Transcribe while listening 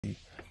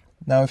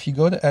Now, if you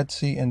go to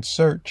Etsy and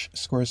search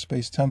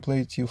Squarespace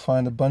templates, you'll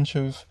find a bunch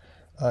of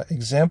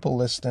example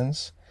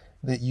listings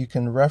that you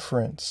can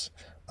reference.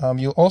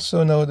 You'll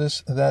also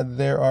notice that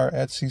there are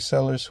Etsy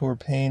sellers who are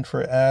paying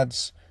for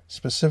ads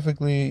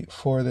specifically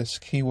for this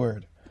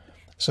keyword.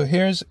 So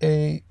here's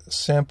a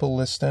sample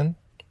listing,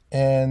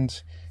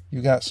 and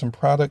you got some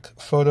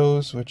product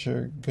photos, which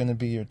are going to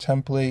be your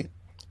template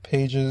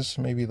pages,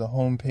 maybe the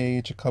home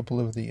page, a couple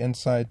of the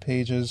inside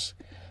pages,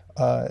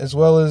 as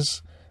well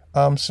as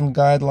some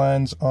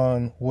guidelines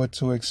on what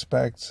to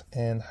expect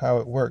and how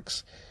it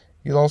works.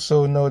 You'll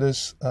also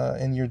notice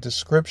in your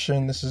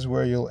description, this is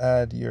where you'll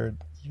add your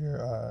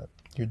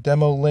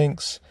demo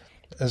links,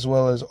 as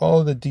well as all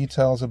of the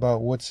details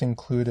about what's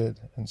included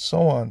and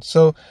so on.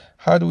 So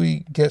how do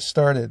we get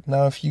started?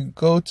 Now, if you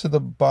go to the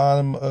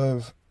bottom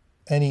of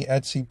any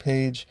Etsy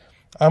page,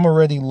 I'm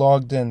already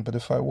logged in, but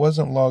if I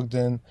wasn't logged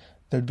in,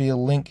 there'd be a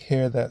link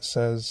here that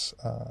says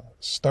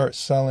start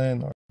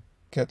selling or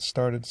get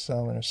started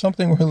selling or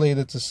something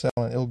related to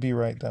selling. It'll be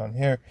right down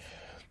here.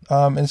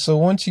 And so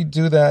once you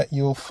do that,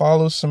 you'll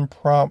follow some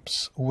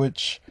prompts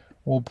which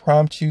will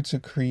prompt you to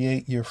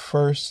create your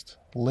first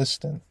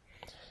listing.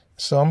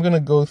 So I'm going to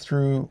go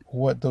through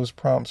what those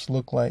prompts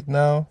look like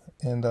now,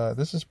 and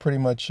this is pretty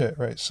much it,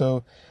 right?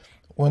 So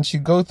once you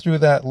go through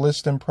that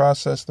listing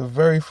process, the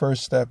very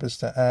first step is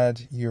to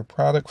add your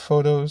product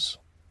photos.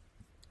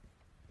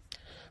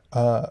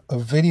 A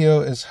video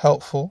is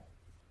helpful,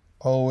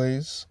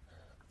 always.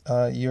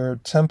 Your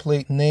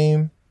template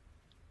name,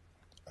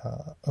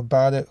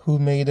 about it, who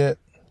made it,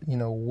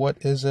 what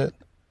is it,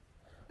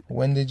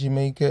 when did you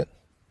make it.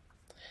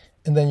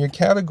 And then your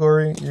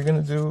category, you're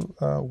going to do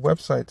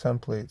website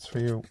templates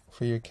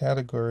for your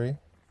category.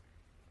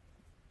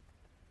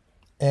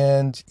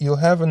 And you'll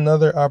have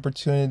another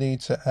opportunity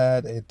to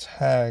add a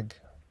tag.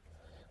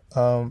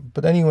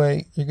 But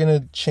anyway, you're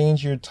going to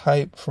change your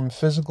type from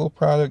physical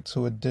product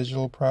to a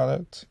digital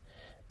product.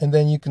 And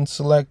then you can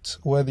select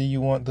whether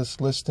you want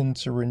this listing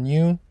to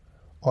renew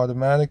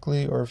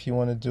automatically or if you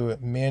want to do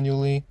it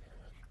manually.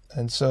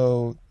 And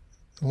so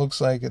it looks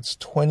like it's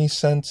 20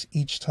 cents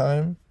each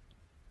time.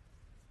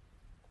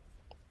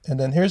 And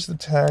then here's the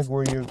tag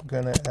where you're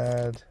going to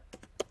add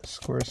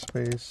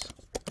Squarespace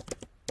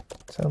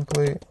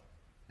template,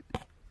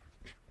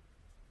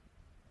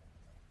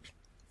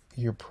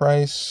 your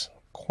price,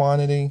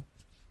 quantity,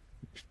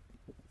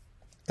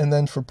 and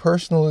then for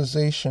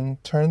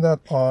personalization, turn that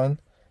on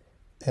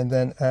and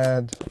then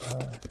add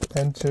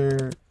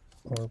enter,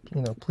 or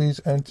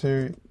please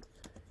enter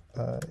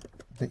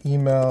the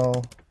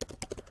email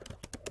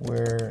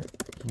where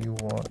you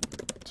want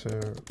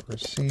to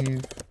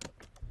receive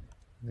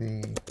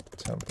the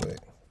template.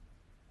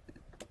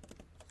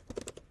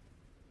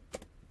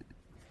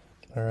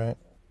 All right,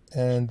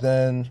 and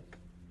then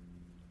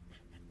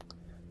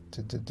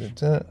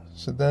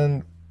so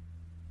then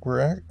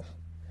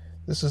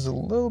this is a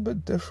little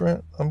bit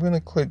different. I'm going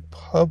to click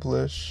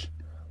publish,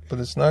 but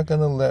it's not going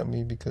to let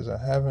me because I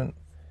haven't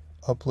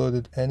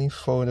uploaded any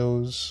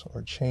photos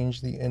or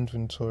changed the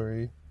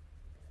inventory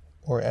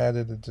or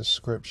added a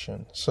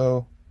description,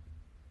 so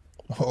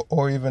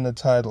or even a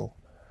title.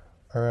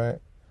 All right.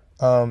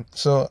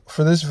 So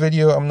for this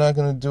video, I'm not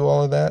going to do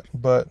all of that,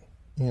 but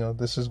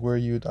this is where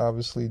you'd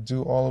obviously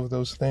do all of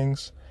those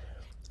things.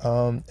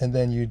 And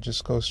then you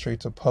just go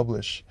straight to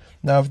publish.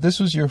 Now, if this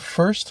was your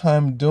first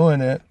time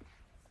doing it,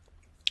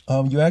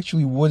 you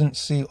actually wouldn't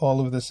see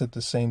all of this at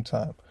the same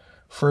time.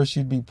 First,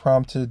 you'd be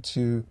prompted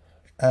to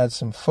add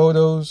some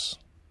photos,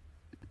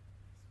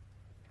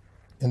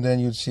 and then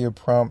you'd see a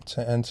prompt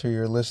to enter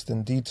your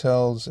listing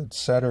details,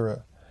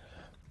 etc.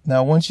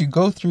 Now, once you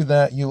go through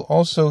that, you'll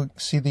also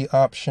see the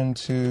option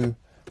to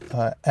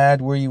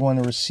add where you want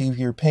to receive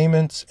your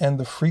payments and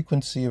the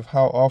frequency of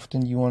how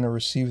often you want to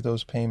receive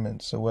those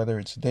payments. So whether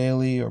it's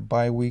daily or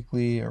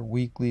bi-weekly or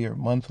weekly or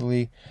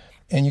monthly.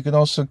 And you can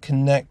also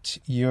connect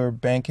your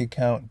bank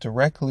account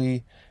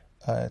directly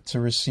to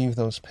receive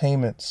those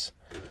payments.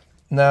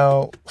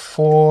 Now,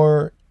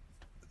 for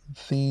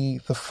the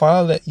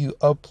file that you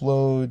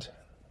upload,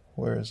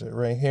 where is it?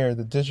 Right here,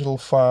 the digital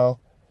file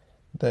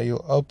that you'll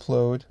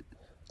upload.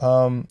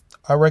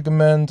 I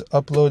recommend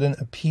uploading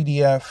a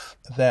PDF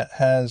that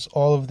has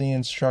all of the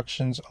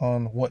instructions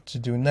on what to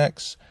do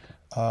next,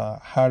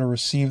 how to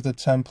receive the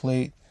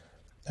template,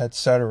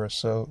 etc.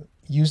 So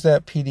use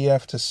that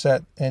PDF to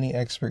set any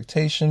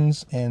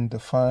expectations and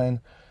define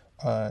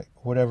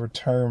whatever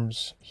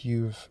terms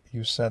you've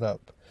set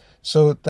up. So